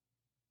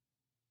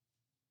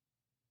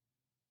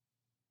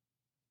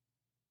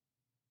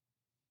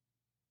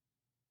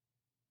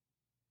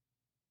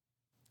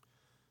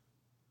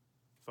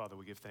Father,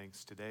 we give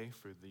thanks today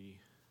for the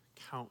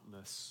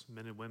countless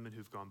men and women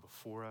who've gone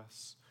before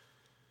us,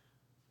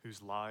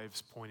 whose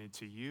lives pointed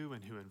to you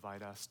and who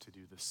invite us to do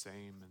the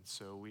same. And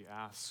so we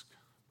ask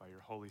by your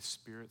Holy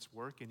Spirit's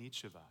work in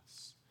each of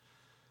us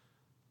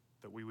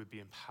that we would be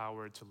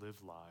empowered to live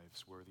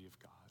lives worthy of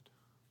God.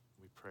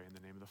 We pray in the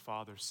name of the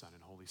Father, Son,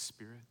 and Holy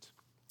Spirit.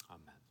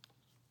 Amen.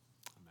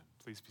 Amen.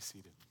 Please be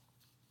seated.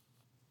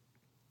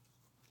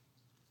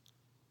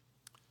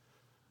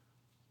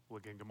 Well,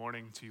 again, good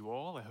morning to you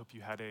all. I hope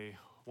you had a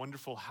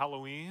wonderful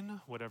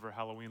Halloween, whatever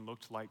Halloween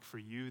looked like for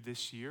you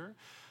this year.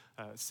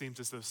 It seems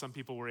as though some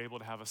people were able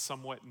to have a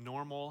somewhat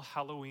normal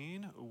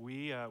Halloween.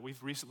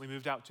 We've recently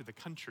moved out to the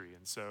country,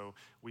 and so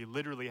we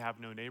literally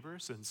have no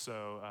neighbors, and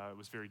so it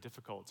was very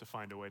difficult to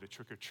find a way to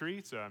trick or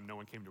treat. No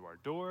one came to our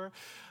door,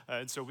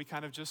 and so we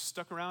kind of just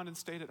stuck around and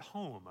stayed at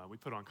home. We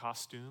put on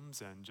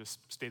costumes and just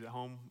stayed at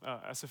home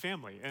as a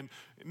family. And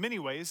in many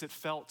ways, it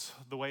felt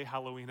the way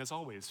Halloween has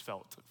always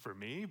felt for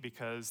me,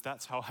 because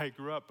that's how I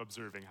grew up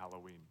observing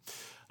Halloween.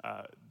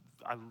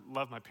 I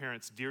love my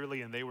parents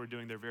dearly, and they were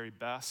doing their very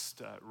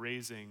best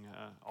raising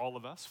all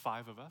of us,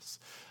 5 of us.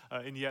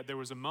 And yet there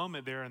was a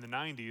moment there in the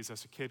 90s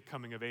as a kid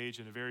coming of age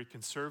in a very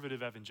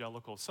conservative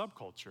evangelical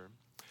subculture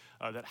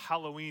that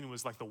Halloween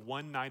was like the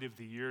one night of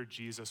the year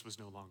Jesus was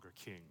no longer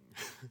king.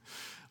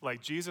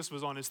 Like Jesus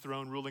was on his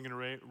throne ruling and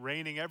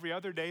reigning every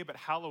other day, but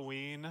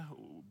Halloween,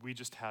 we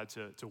just had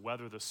to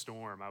weather the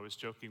storm. I was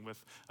joking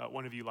with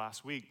one of you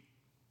last week.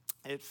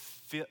 It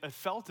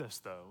felt as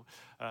though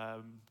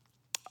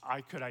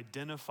I could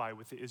identify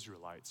with the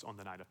Israelites on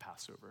the night of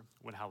Passover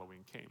when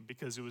Halloween came,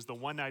 because it was the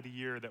one night a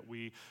year that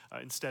we,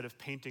 instead of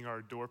painting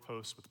our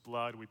doorposts with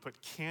blood, we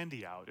put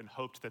candy out and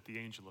hoped that the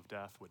angel of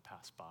death would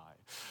pass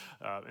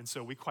by. And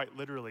so we quite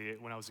literally,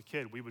 when I was a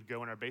kid, we would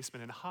go in our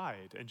basement and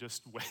hide and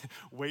just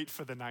wait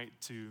for the night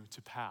to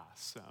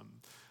pass.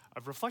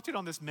 I've reflected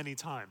on this many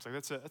times. Like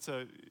that's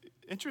a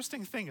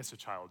interesting thing as a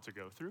child to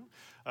go through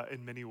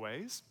in many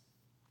ways.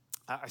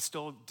 I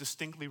still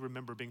distinctly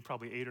remember being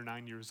probably 8 or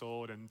 9 years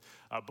old, and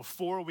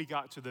before we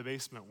got to the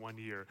basement one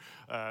year,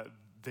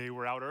 they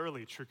were out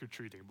early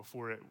trick-or-treating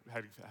before it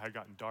had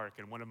gotten dark,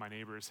 and one of my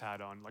neighbors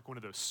had on like one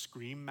of those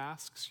scream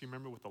masks, you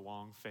remember, with the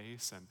long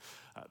face, and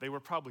they were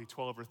probably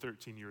 12 or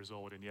 13 years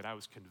old, and yet I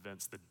was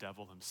convinced the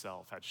devil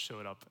himself had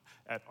showed up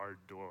at our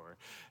door,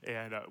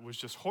 and was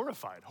just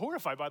horrified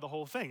by the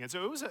whole thing. And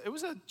so it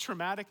was a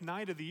traumatic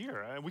night of the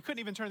year, and we couldn't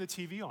even turn the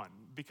TV on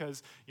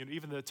because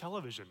even the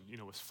television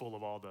was full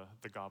of all the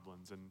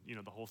goblins and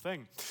the whole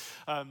thing.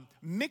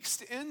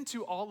 Mixed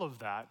into all of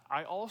that,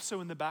 I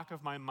also in the back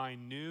of my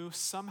mind knew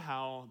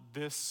somehow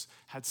this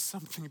had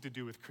something to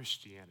do with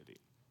Christianity.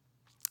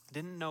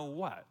 Didn't know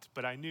what,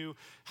 but I knew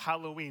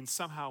Halloween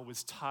somehow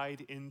was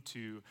tied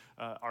into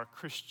our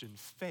Christian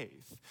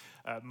faith.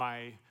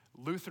 My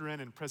Lutheran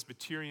and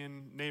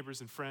Presbyterian neighbors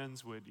and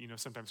friends would,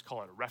 sometimes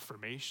call it a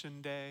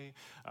Reformation Day.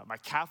 My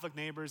Catholic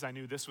neighbors, I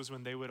knew this was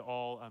when they would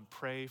all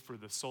pray for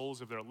the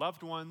souls of their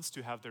loved ones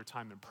to have their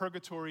time in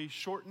purgatory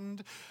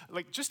shortened.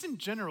 Like, just in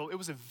general, it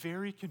was a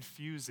very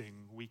confusing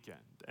weekend.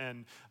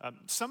 And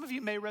some of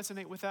you may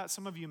resonate with that.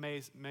 Some of you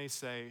may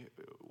say,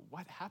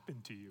 what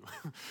happened to you?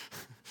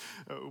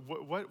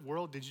 What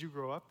world did you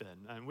grow up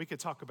in? And we could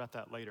talk about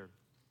that later.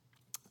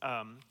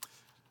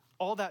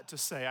 All that to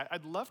say,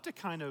 I'd love to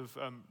kind of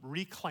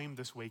reclaim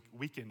this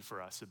weekend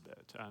for us a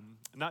bit.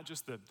 Not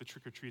just the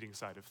trick-or-treating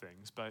side of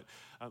things, but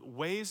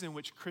ways in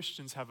which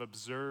Christians have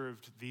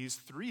observed these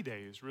 3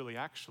 days, really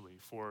actually,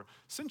 for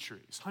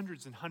centuries,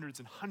 hundreds and hundreds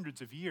and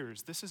hundreds of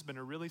years. This has been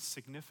a really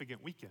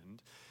significant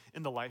weekend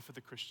in the life of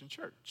the Christian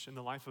church, in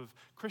the life of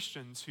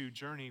Christians who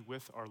journey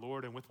with our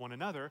Lord and with one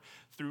another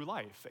through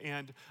life.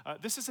 And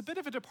this is a bit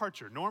of a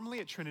departure.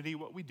 Normally at Trinity,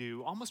 what we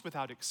do, almost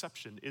without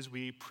exception, is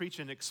we preach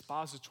an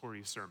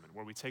expository sermon,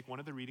 where we take one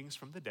of the readings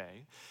from the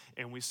day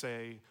and we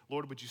say,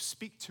 Lord, would you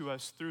speak to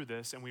us through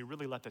this? And we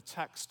really let the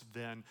text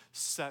then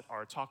set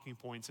our talking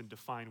points and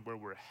define where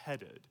we're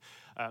headed.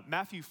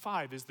 Matthew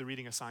 5 is the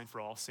reading assigned for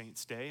All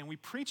Saints' Day, and we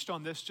preached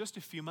on this just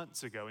a few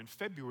months ago. In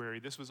February,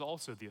 this was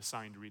also the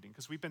assigned reading,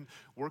 because we've been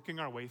working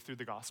our way through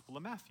the Gospel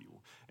of Matthew.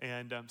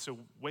 And so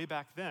way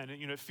back then,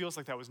 it feels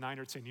like that was 9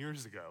 or 10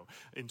 years ago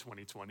in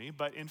 2020,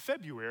 but in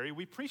February,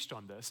 we preached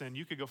on this, and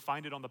you could go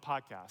find it on the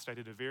podcast. I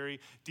did a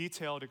very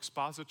detailed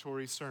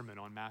expository sermon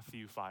on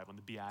Matthew 5, on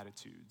the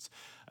Beatitudes.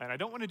 And I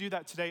don't want to do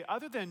that today,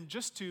 other than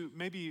just to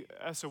maybe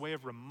as a way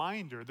of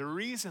reminder, the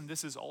reason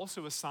this is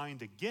also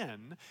assigned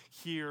again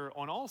here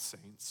on All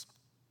Saints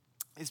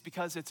is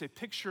because it's a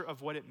picture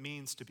of what it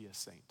means to be a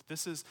saint.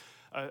 This is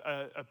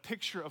a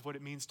picture of what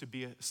it means to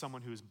be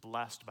someone who is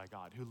blessed by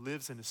God, who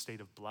lives in a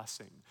state of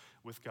blessing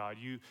with God.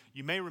 You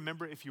may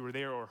remember, if you were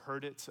there or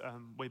heard it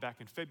way back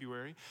in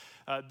February,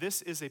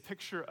 this is a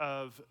picture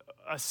of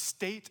a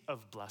state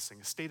of blessing,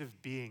 a state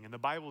of being. In the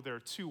Bible, there are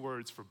 2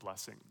 words for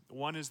blessing.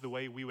 One is the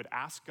way we would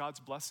ask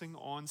God's blessing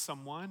on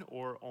someone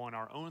or on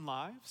our own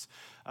lives.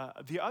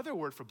 The other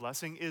word for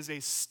blessing is a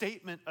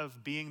statement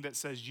of being that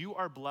says you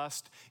are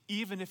blessed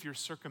even if your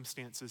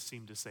circumstances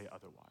seem to say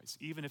otherwise,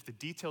 even if the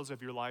details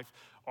of your life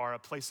are a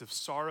place of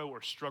sorrow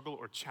or struggle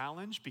or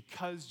challenge,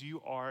 because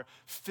you are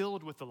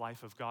filled with the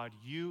life of God,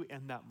 you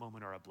in that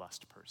moment are a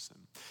blessed person.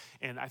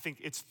 And I think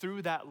it's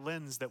through that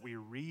lens that we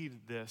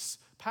read this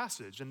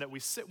passage and that we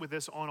sit with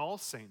this on All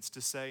Saints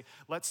to say,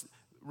 let's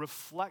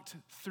reflect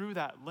through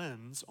that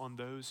lens on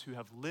those who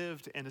have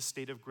lived in a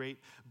state of great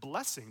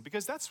blessing,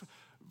 because that's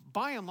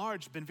by and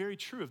large been very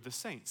true of the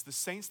saints. The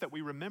saints that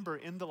we remember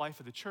in the life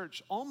of the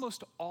church,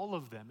 almost all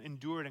of them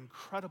endured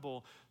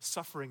incredible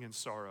suffering and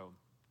sorrow,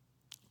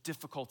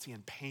 difficulty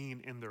and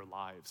pain in their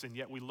lives. And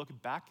yet we look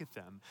back at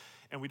them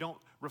and we don't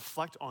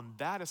reflect on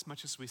that as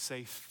much as we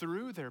say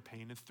through their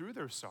pain and through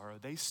their sorrow,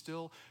 they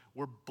still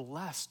were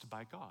blessed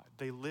by God.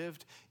 They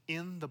lived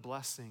in the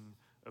blessing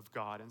of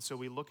God. And so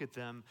we look at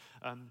them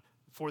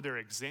for their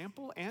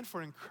example and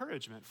for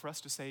encouragement for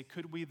us to say,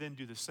 could we then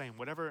do the same?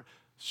 Whatever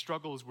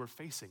struggles we're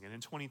facing. And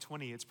in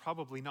 2020, it's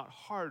probably not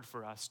hard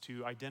for us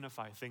to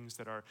identify things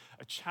that are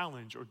a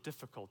challenge or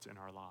difficult in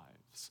our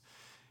lives.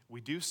 We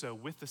do so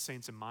with the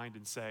saints in mind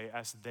and say,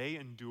 as they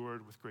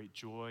endured with great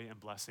joy and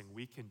blessing,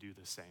 we can do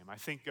the same.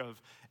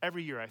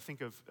 Every year I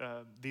think of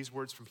these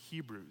words from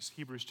Hebrews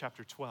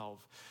chapter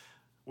 12,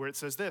 where it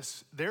says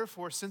this: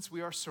 therefore, since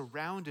we are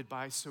surrounded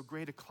by so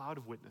great a cloud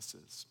of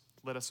witnesses,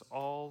 let us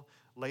all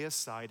lay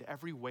aside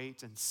every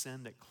weight and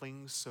sin that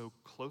clings so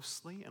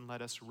closely, and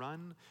let us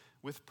run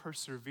with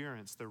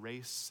perseverance the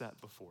race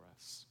set before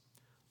us,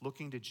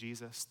 looking to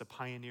Jesus, the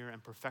pioneer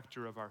and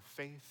perfecter of our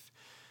faith,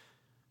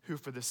 who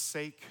for the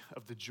sake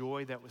of the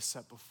joy that was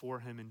set before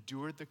him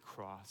endured the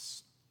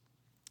cross,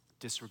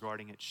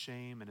 disregarding its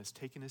shame, and has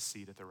taken his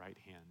seat at the right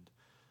hand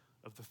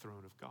of the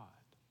throne of God.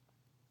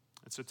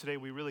 And so today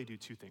we really do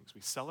two things.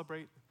 We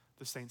celebrate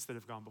the saints that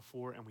have gone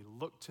before, and we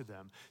look to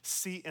them,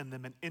 see in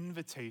them an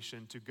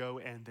invitation to go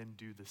and then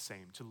do the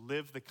same, to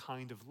live the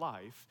kind of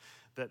life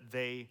that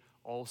they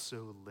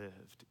also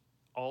lived.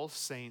 All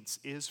Saints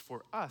is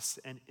for us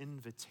an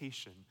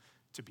invitation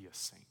to be a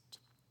saint.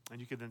 And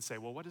you could then say,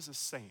 well, what is a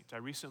saint? I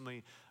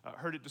recently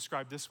heard it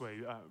described this way,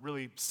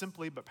 really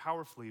simply but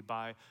powerfully,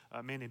 by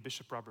a man named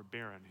Bishop Robert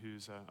Barron,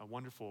 who's a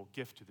wonderful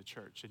gift to the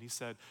church. And he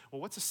said, well,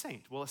 what's a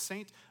saint? Well, a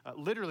saint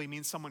literally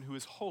means someone who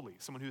is holy,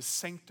 someone who is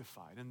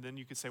sanctified. And then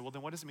you could say, well,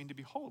 then what does it mean to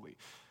be holy?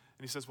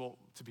 And he says, well,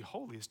 to be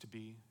holy is to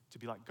be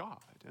like God.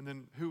 And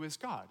then who is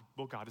God?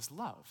 Well, God is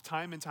love.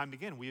 Time and time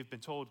again, we have been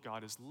told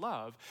God is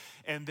love.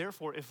 And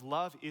therefore, if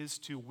love is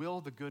to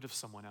will the good of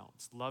someone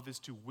else, love is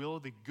to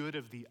will the good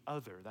of the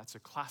other, that's a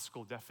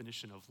classical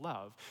definition of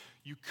love,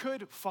 you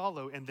could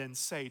follow and then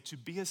say to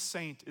be a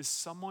saint is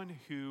someone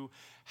who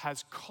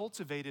has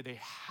cultivated a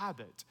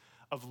habit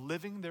of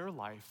living their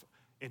life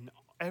in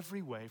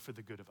every way for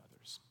the good of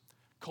others.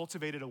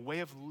 Cultivated a way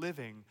of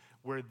living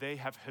where they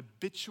have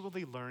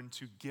habitually learned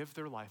to give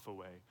their life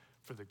away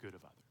for the good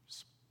of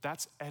others.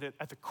 That's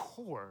at the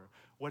core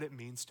what it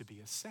means to be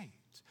a saint.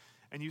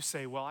 And you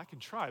say, well, I can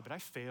try, but I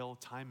fail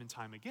time and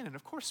time again. And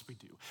of course we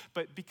do.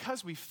 But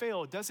because we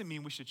fail, it doesn't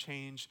mean we should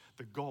change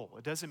the goal.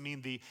 It doesn't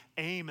mean the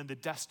aim and the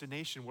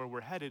destination where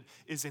we're headed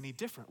is any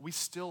different. We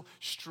still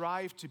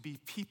strive to be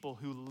people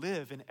who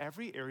live in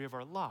every area of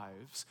our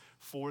lives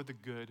for the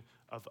good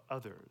of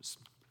others.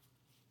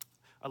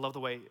 I love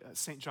the way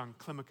St. John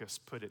Climacus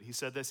put it. He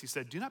said this, he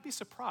said, do not be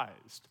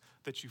surprised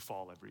that you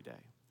fall every day.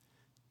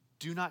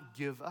 Do not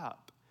give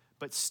up,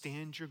 but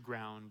stand your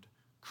ground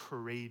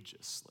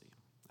courageously.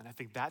 And I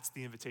think that's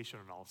the invitation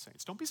on all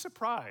saints. Don't be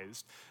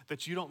surprised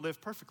that you don't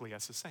live perfectly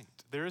as a saint.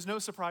 There is no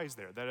surprise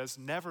there. That has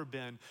never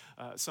been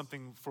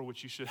something for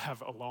which you should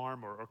have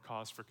alarm or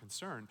cause for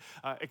concern,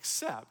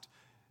 except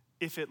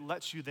if it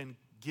lets you then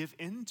give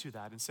into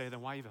that and say,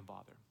 then why even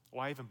bother?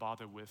 Why even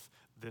bother with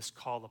this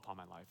call upon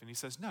my life? And he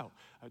says, no,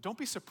 don't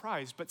be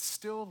surprised, but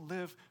still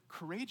live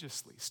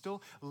courageously.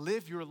 Still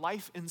live your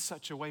life in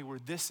such a way where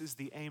this is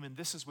the aim and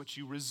this is what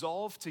you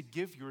resolve to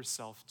give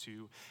yourself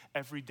to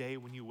every day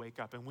when you wake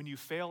up. And when you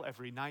fail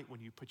every night,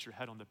 when you put your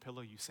head on the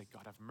pillow, you say,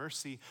 God, have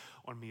mercy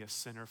on me, a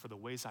sinner, for the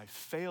ways I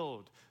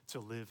failed to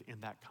live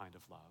in that kind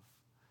of love.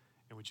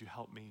 And would you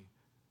help me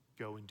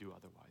go and do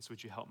otherwise?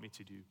 Would you help me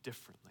to do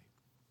differently?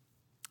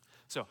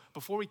 So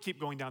before we keep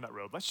going down that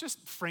road, let's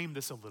just frame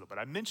this a little bit.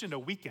 I mentioned a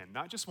weekend,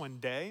 not just one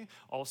day,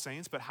 All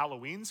Saints, but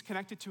Halloween's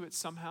connected to it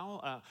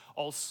somehow.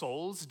 All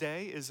Souls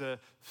Day is a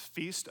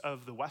feast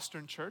of the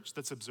Western Church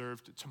that's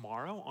observed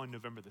tomorrow on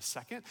November the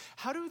 2nd.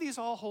 How do these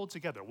all hold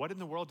together? What in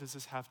the world does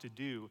this have to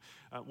do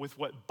with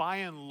what by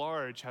and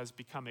large has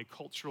become a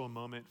cultural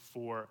moment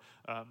for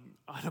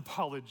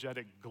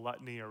unapologetic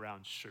gluttony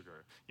around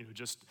sugar? You know,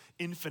 just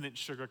infinite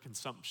sugar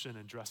consumption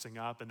and dressing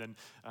up. And then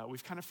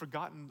we've kind of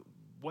forgotten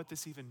what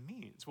this even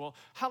means. Well,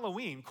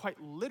 Halloween, quite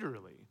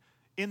literally,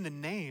 in the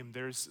name,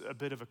 there's a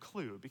bit of a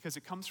clue because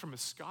it comes from a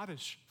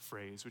Scottish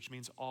phrase, which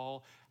means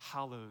all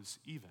hallows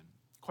even.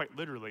 Quite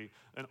literally,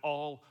 an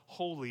all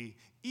holy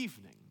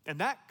evening. And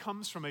that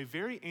comes from a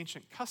very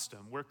ancient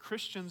custom where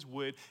Christians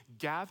would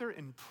gather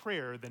in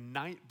prayer the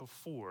night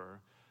before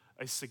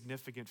a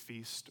significant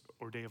feast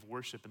or day of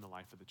worship in the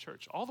life of the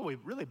church, all the way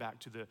really back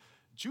to the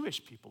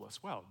Jewish people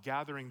as well,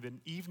 gathering the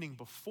evening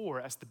before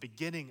as the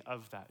beginning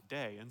of that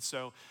day. And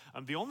so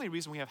the only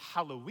reason we have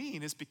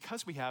Halloween is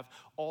because we have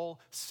All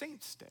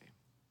Saints' Day.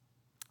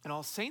 And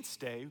All Saints'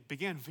 Day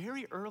began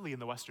very early in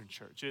the Western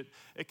Church.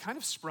 It kind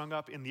of sprung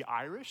up in the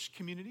Irish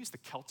communities, the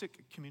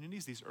Celtic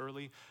communities, these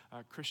early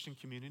Christian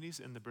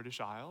communities in the British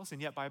Isles.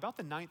 And yet by about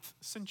the 9th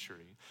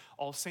century,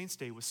 All Saints'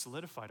 Day was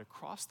solidified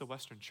across the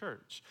Western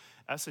Church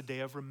as a day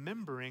of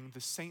remembering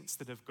the saints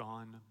that have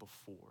gone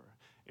before.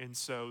 And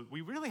so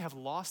we really have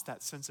lost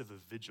that sense of a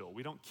vigil.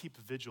 We don't keep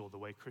vigil the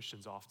way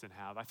Christians often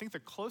have. I think the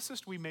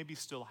closest we maybe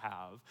still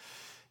have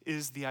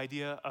is the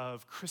idea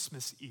of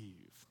Christmas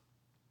Eve.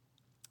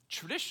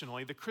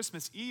 Traditionally, the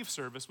Christmas Eve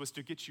service was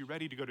to get you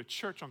ready to go to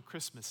church on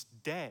Christmas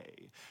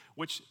Day,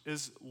 which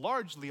is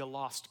largely a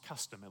lost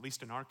custom, at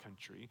least in our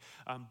country.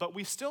 But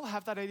we still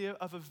have that idea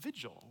of a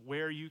vigil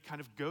where you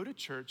kind of go to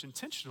church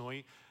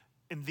intentionally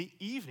in the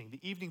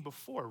evening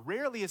before.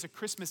 Rarely is a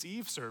Christmas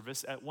Eve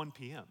service at 1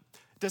 p.m.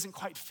 It doesn't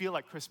quite feel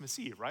like Christmas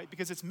Eve, right?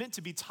 Because it's meant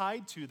to be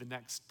tied to the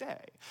next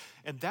day.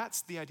 And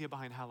that's the idea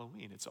behind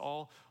Halloween. It's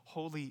All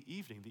Holy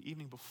Evening, the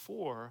evening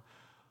before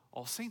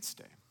All Saints'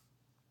 Day.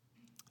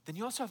 Then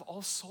you also have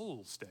All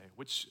Souls' Day,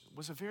 which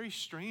was a very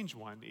strange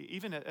one.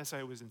 Even as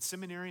I was in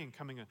seminary and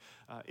coming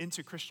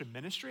into Christian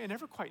ministry, I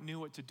never quite knew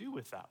what to do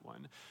with that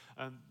one.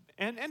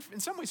 And in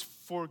some ways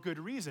for good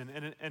reason.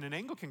 In an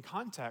Anglican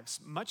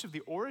context, much of the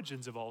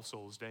origins of All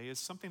Souls' Day is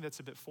something that's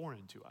a bit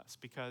foreign to us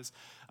because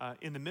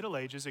in the Middle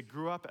Ages, it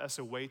grew up as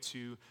a way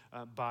to,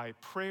 by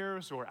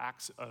prayers or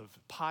acts of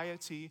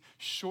piety,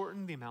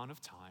 shorten the amount of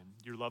time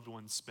your loved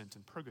ones spent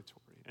in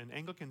purgatory. And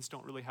Anglicans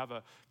don't really have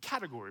a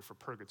category for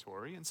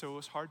purgatory, and so it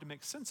was hard to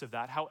make sense of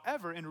that.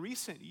 However, in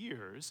recent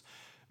years,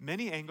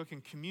 many Anglican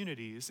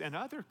communities and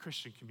other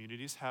Christian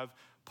communities have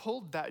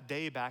pulled that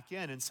day back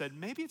in and said,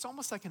 maybe it's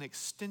almost like an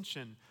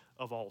extension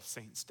of All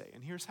Saints' Day.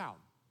 And here's how.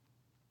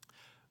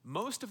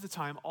 Most of the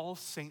time, All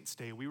Saints'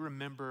 Day, we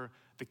remember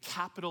the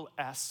capital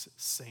S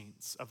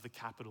saints of the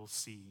capital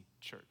C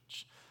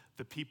church,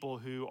 the people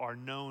who are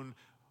known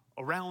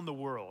around the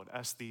world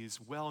as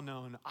these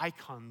well-known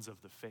icons of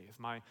the faith.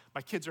 My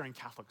kids are in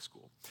Catholic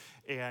school,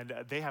 and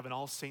they have an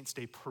All Saints'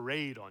 Day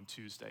parade on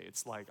Tuesday.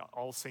 It's like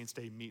All Saints'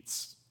 Day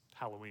meets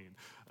Halloween,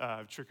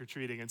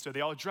 trick-or-treating. And so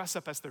they all dress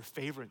up as their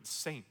favorite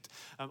saint.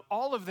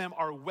 All of them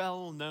are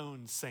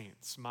well-known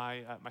saints.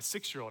 My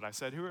 6-year-old, I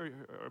said, or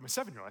my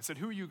 7-year-old, I said,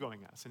 who are you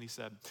going as? And he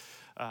said,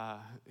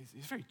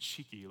 he's a very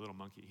cheeky little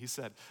monkey. He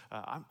said,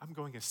 I'm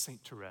going as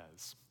Saint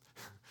Therese.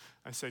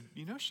 I said,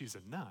 you know she's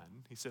a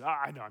nun. He said,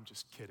 I know, I'm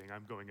just kidding.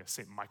 I'm going as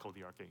St. Michael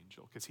the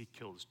Archangel because he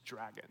kills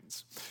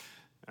dragons.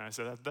 And I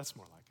said, that's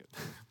more like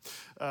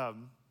it.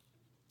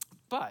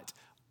 But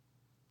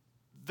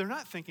they're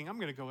not thinking, I'm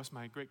going to go as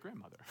my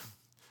great-grandmother.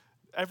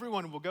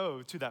 Everyone will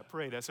go to that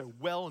parade as a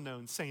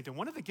well-known saint. And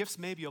one of the gifts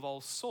maybe of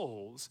All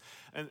Souls,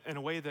 in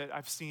a way that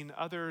I've seen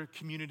other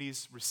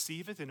communities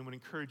receive it and would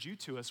encourage you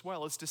to as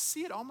well, is to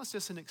see it almost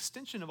as an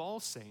extension of All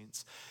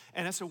Saints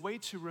and as a way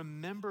to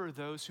remember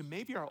those who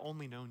maybe are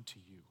only known to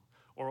you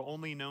or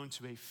only known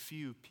to a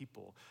few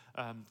people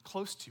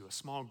close to you, a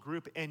small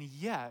group, and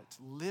yet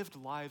lived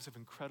lives of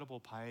incredible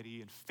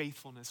piety and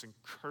faithfulness and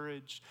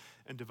courage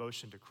and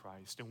devotion to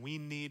Christ. And we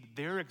need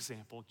their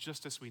example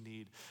just as we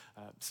need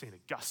St.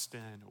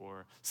 Augustine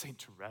or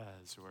St.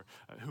 Therese or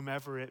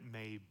whomever it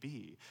may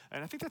be.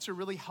 And I think that's a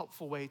really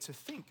helpful way to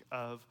think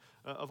of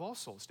All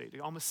Souls' Day, to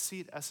almost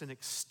see it as an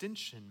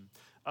extension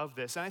of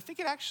this. And I think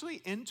it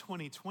actually, in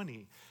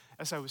 2020,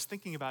 as I was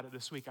thinking about it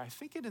this week, I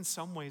think it in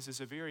some ways is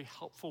a very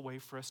helpful way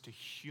for us to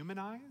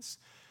humanize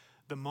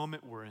the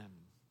moment we're in.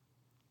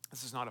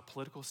 This is not a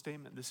political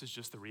statement. This is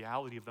just the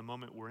reality of the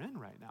moment we're in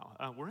right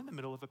now. We're in the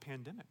middle of a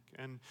pandemic,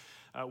 and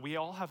we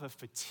all have a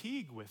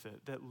fatigue with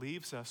it that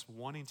leaves us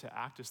wanting to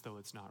act as though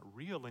it's not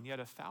real, and yet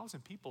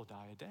 1,000 people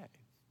die a day.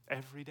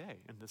 Every day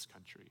in this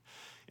country.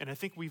 And I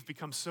think we've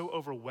become so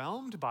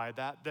overwhelmed by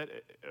that,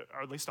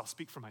 or at least I'll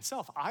speak for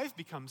myself, I've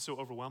become so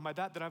overwhelmed by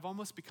that I've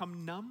almost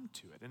become numb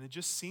to it. And it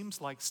just seems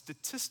like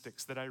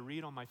statistics that I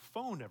read on my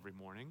phone every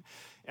morning,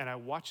 and I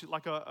watch it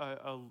like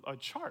a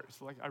chart,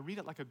 like I read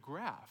it like a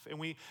graph. And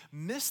we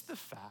miss the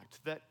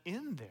fact that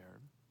in there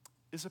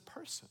is a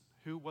person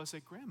who was a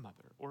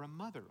grandmother or a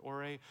mother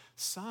or a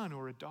son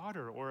or a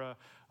daughter or a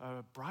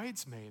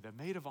bridesmaid, a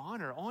maid of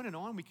honor, on and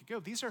on we could go.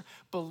 These are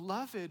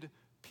beloved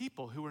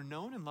people who are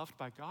known and loved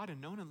by God and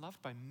known and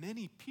loved by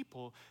many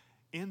people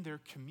in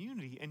their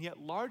community, and yet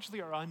largely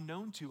are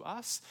unknown to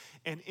us.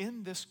 And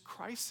in this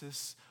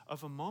crisis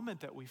of a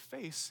moment that we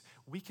face,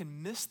 we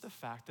can miss the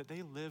fact that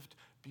they lived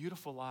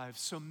beautiful lives,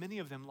 so many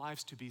of them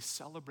lives to be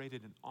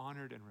celebrated and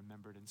honored and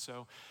remembered. And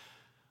so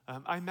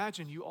I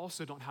imagine you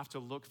also don't have to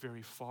look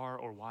very far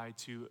or wide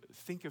to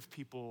think of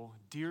people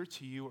dear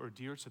to you or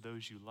dear to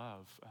those you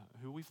love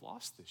who we've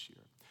lost this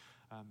year.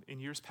 In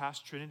years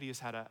past, Trinity has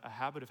had a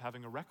habit of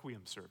having a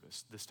requiem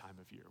service this time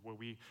of year, where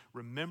we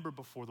remember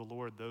before the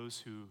Lord those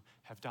who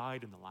have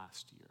died in the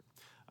last year.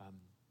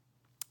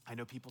 I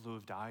know people who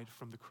have died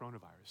from the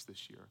coronavirus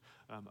this year.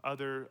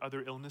 Other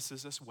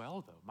illnesses as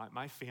well, though.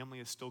 My family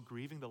is still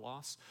grieving the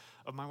loss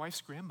of my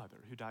wife's grandmother,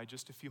 who died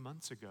just a few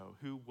months ago,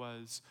 who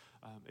was,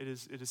 it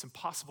is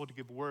impossible to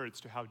give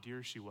words to how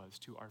dear she was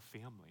to our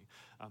family.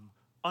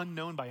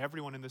 Unknown by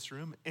everyone in this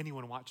room,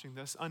 anyone watching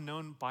this,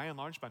 unknown by and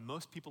large by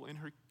most people in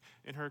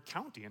her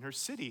county, in her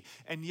city,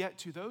 and yet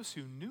to those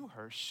who knew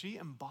her, she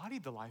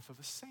embodied the life of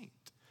a saint.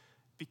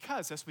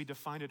 Because, as we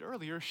defined it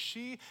earlier,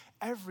 she,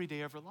 every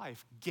day of her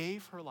life,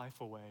 gave her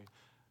life away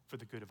for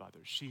the good of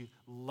others. She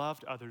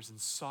loved others and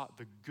sought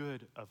the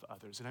good of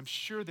others. And I'm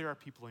sure there are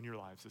people in your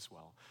lives as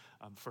well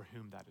for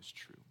whom that is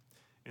true.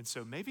 And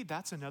so maybe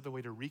that's another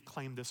way to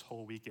reclaim this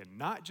whole weekend,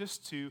 not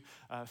just to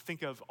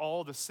think of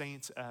all the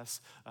saints as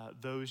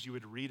those you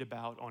would read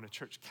about on a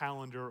church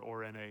calendar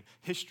or in a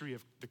history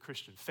of the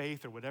Christian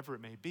faith or whatever it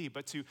may be,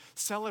 but to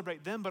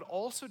celebrate them, but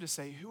also to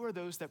say, who are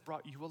those that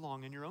brought you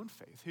along in your own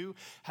faith? Who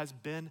has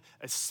been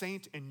a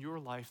saint in your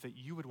life that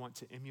you would want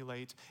to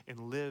emulate and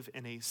live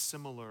in a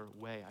similar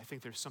way? I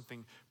think there's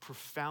something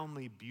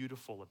profoundly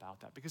beautiful about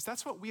that, because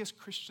that's what we as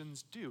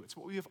Christians do. It's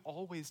what we have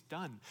always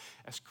done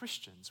as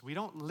Christians. We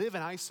don't live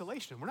in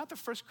isolation. We're not the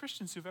first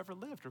Christians who've ever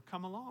lived or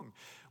come along.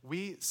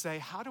 We say,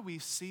 how do we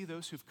see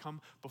those who've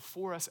come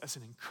before us as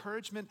an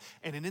encouragement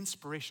and an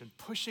inspiration,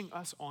 pushing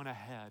us on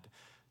ahead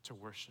to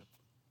worship?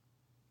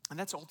 And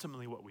that's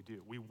ultimately what we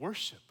do. We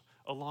worship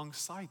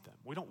alongside them.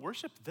 We don't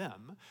worship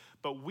them,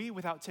 but we,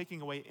 without taking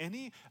away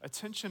any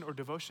attention or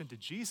devotion to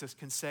Jesus,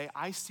 can say,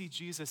 I see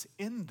Jesus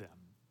in them.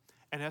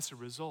 And as a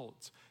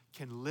result,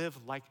 can live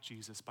like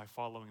Jesus by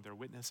following their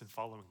witness and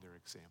following their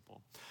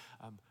example.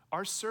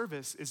 Our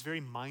service is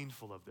very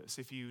mindful of this.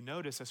 If you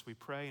notice, as we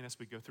pray and as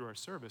we go through our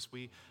service,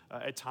 we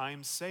at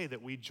times say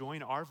that we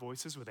join our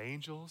voices with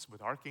angels,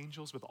 with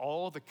archangels, with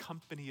all the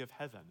company of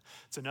heaven.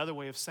 It's another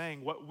way of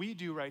saying what we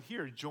do right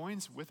here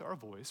joins with our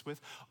voice with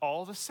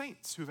all the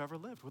saints who've ever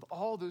lived, with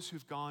all those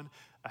who've gone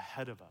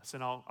ahead of us.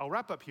 And I'll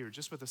wrap up here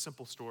just with a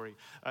simple story.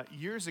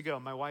 Years ago,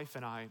 my wife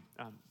and I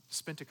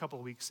spent a couple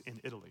of weeks in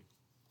Italy.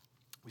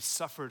 We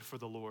suffered for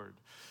the Lord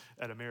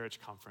at a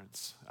marriage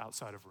conference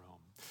outside of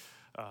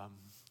Rome.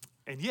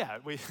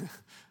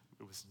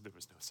 There was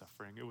no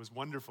suffering. It was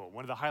wonderful,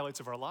 one of the highlights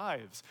of our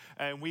lives.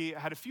 And we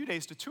had a few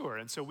days to tour,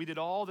 and so we did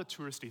all the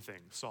touristy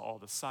things, saw all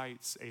the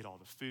sights, ate all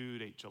the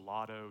food, ate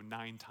gelato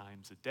 9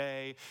 times a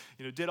day,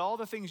 did all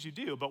the things you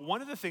do. But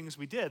one of the things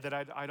we did that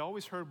I'd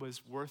always heard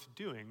was worth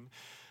doing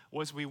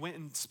was we went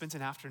and spent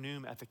an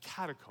afternoon at the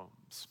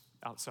catacombs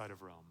outside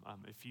of Rome.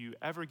 If you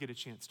ever get a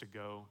chance to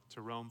go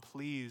to Rome,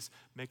 please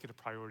make it a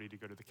priority to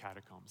go to the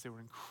catacombs. They were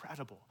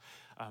incredible.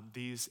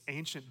 These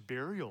ancient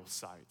burial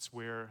sites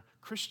where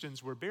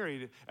Christians were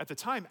buried at the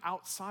time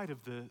outside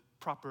of the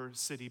proper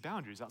city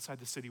boundaries, outside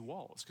the city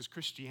walls, because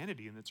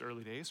Christianity in its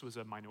early days was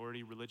a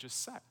minority religious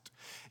sect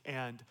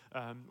and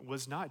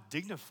was not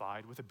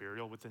dignified with a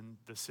burial within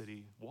the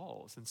city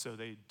walls. And so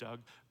they dug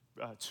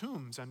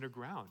tombs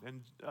underground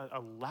and a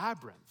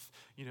labyrinth,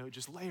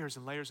 just layers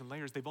and layers and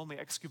layers. They've only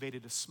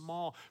excavated a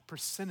small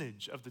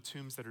percentage of the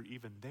tombs that are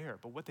even there,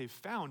 but what they've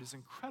found is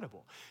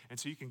incredible. And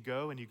so you can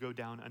go and you go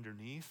down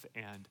underneath,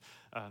 and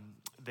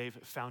they've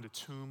found a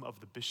tomb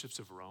of the bishops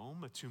of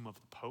Rome, a tomb of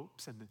the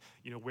popes, and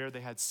where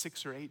they had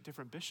 6 or 8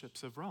 different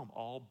bishops of Rome,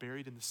 all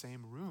buried in the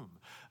same room.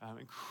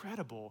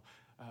 Incredible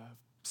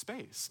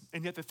space.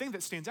 And yet the thing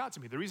that stands out to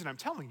me, the reason I'm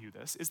telling you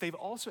this, is they've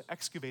also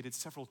excavated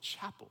several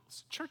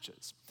chapels,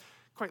 churches,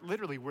 quite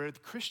literally, where the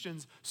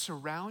Christians,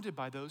 surrounded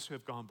by those who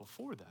have gone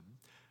before them,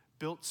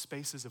 built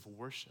spaces of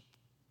worship,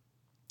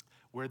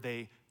 where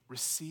they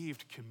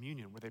received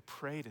communion, where they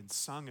prayed and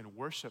sung and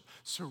worshiped,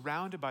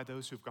 surrounded by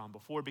those who've gone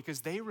before,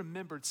 because they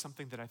remembered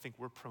something that I think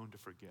we're prone to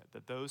forget,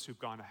 that those who've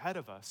gone ahead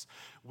of us,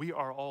 we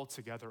are all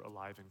together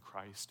alive in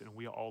Christ, and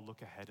we all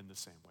look ahead in the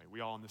same way.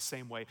 We all in the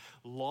same way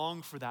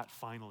long for that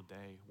final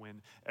day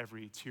when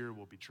every tear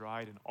will be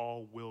dried and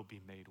all will be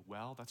made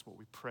well. That's what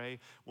we pray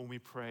when we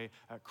pray,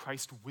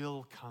 Christ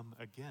will come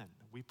again.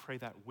 We pray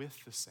that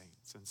with the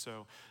saints. And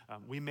so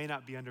we may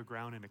not be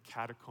underground in a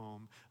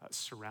catacomb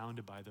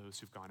surrounded by those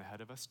who've gone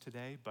ahead of us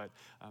today, but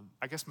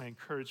I guess my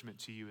encouragement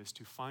to you is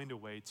to find a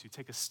way to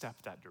take a step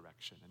that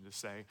direction and to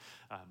say,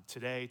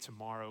 today,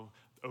 tomorrow,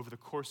 over the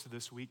course of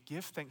this week,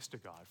 give thanks to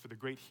God for the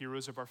great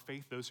heroes of our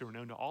faith, those who are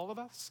known to all of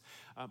us,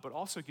 but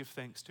also give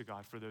thanks to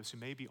God for those who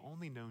may be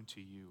only known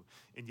to you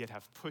and yet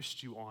have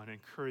pushed you on,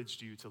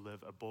 encouraged you to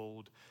live a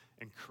bold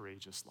and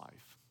courageous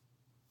life.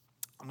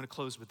 I'm going to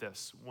close with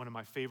this. One of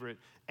my favorite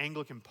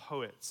Anglican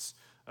poets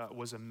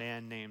was a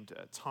man named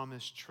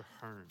Thomas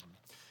Traherne.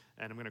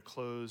 And I'm going to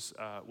close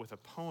with a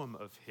poem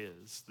of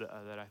his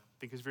that I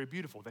think is very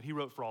beautiful, that he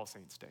wrote for All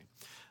Saints' Day.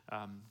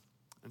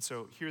 And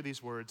so hear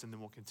these words, and then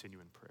we'll continue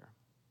in prayer.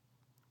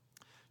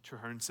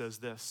 Traherne says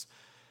this: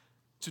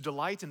 "To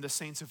delight in the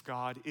saints of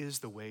God is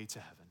the way to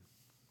heaven.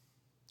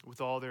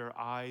 With all their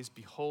eyes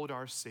behold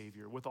our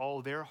Savior. With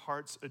all their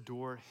hearts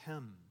adore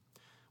him.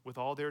 With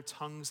all their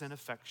tongues and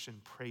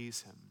affection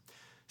praise him.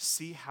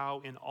 See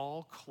how in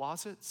all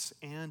closets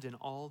and in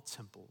all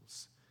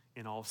temples,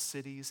 in all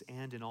cities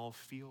and in all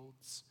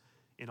fields,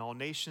 in all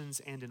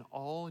nations and in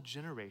all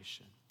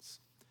generations,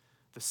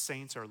 the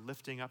saints are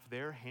lifting up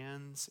their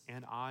hands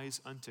and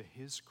eyes unto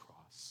his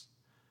cross,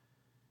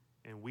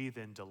 and we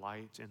then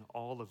delight in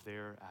all of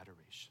their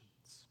adorations.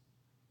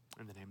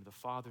 In the name of the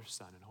Father,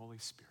 Son, and Holy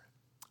Spirit,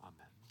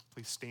 amen.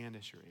 Please stand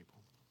as you're able.